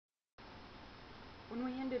When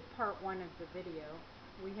we ended part 1 of the video,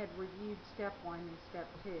 we had reviewed step 1 and step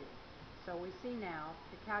 2. So we see now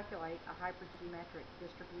to calculate a hypergeometric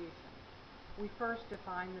distribution. We first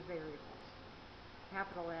define the variables.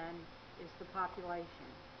 Capital N is the population.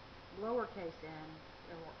 Lowercase n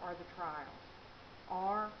are the trials.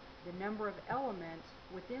 R, the number of elements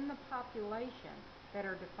within the population that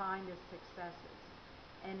are defined as successes.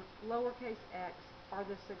 And lowercase x are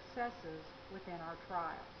the successes within our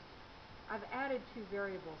trials. I've added two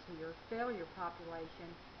variables here, failure population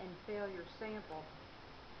and failure sample,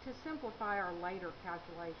 to simplify our later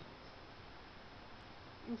calculations.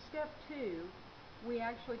 In step 2, we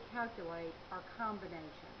actually calculate our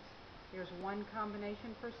combinations. There's one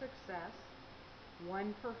combination for success,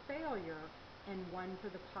 one for failure, and one for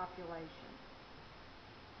the population.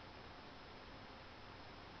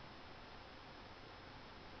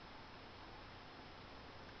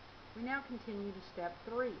 We now continue to step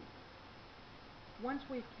 3. Once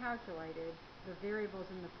we've calculated the variables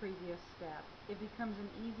in the previous step, it becomes an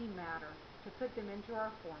easy matter to put them into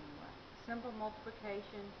our formula. Simple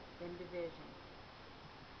multiplication, then division.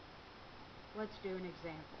 Let's do an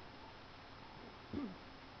example.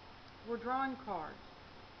 We're drawing cards.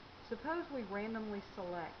 Suppose we randomly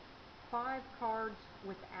select 5 cards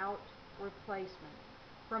without replacement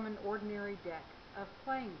from an ordinary deck of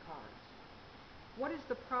playing cards. What is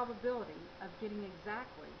the probability of getting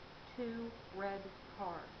exactly 2 red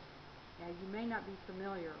cards? Now, you may not be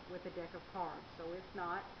familiar with a deck of cards, so if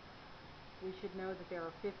not, we should know that there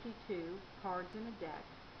are 52 cards in a deck.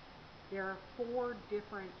 There are 4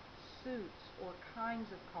 different suits or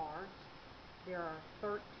kinds of cards. There are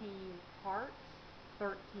 13 hearts,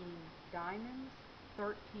 13 diamonds,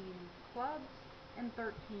 13 clubs, and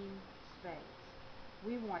 13 spades.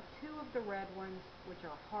 We want 2 of the red ones, which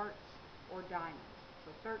are hearts or diamonds.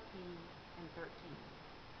 So 13 and 13.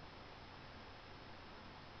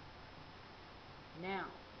 Now,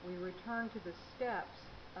 we return to the steps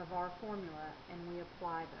of our formula and we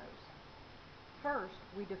apply those. First,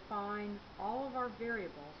 we define all of our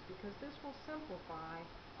variables because this will simplify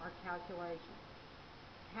our calculation.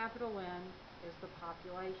 Capital N is the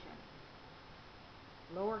population,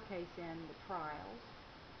 lowercase n the trials,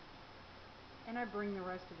 and I bring the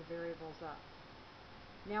rest of the variables up.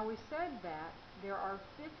 Now, we said that there are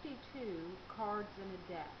 52 cards in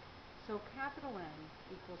a deck, so capital N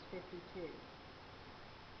equals 52.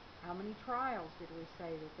 How many trials did we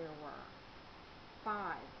say that there were?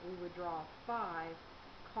 5. We would draw 5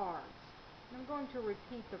 cards. And I'm going to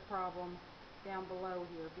repeat the problem down below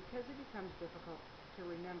here because it becomes difficult to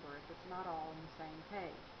remember if it's not all on the same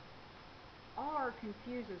page. R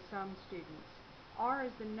confuses some students. R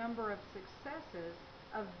is the number of successes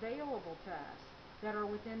available to us that are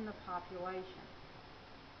within the population.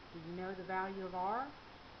 Do you know the value of R?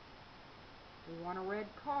 We want a red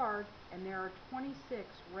card, and there are 26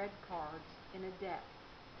 red cards in a deck.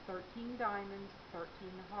 13 diamonds, 13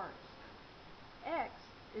 hearts. X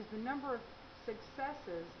is the number of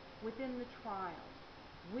successes within the trials.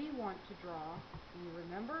 We want to draw, do you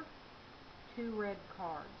remember? 2 red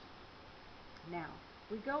cards. Now,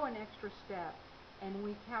 we go an extra step and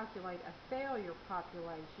we calculate a failure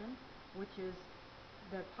population, which is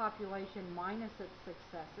the population minus its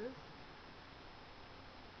successes,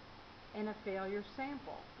 and a failure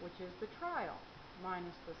sample, which is the trial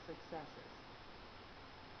minus the successes.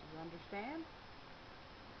 Do you understand?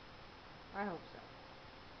 I hope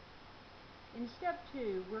so. In step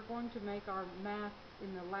 2, we're going to make our math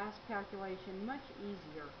in the last calculation much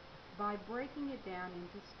easier by breaking it down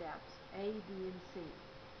into steps A, B, and C.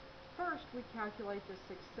 First, we calculate the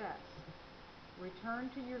success.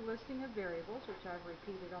 Return to your listing of variables, which I've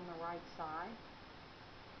repeated on the right side,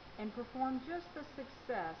 and perform just the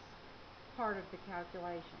success part of the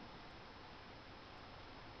calculation.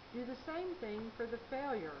 Do the same thing for the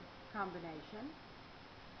failure combination.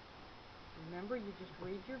 Remember, you just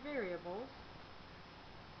read your variables.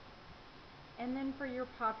 And then for your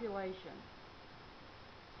population.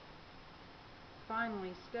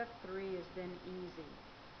 Finally, step 3 is then easy.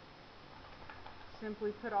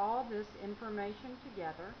 Simply put all this information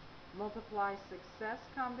together, multiply success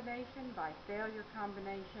combination by failure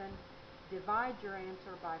combination, divide your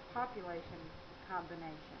answer by population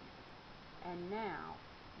combination, and now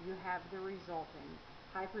you have the resulting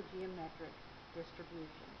hypergeometric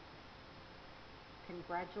distribution.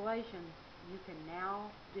 Congratulations, you can now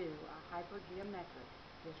do a hypergeometric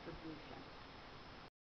distribution.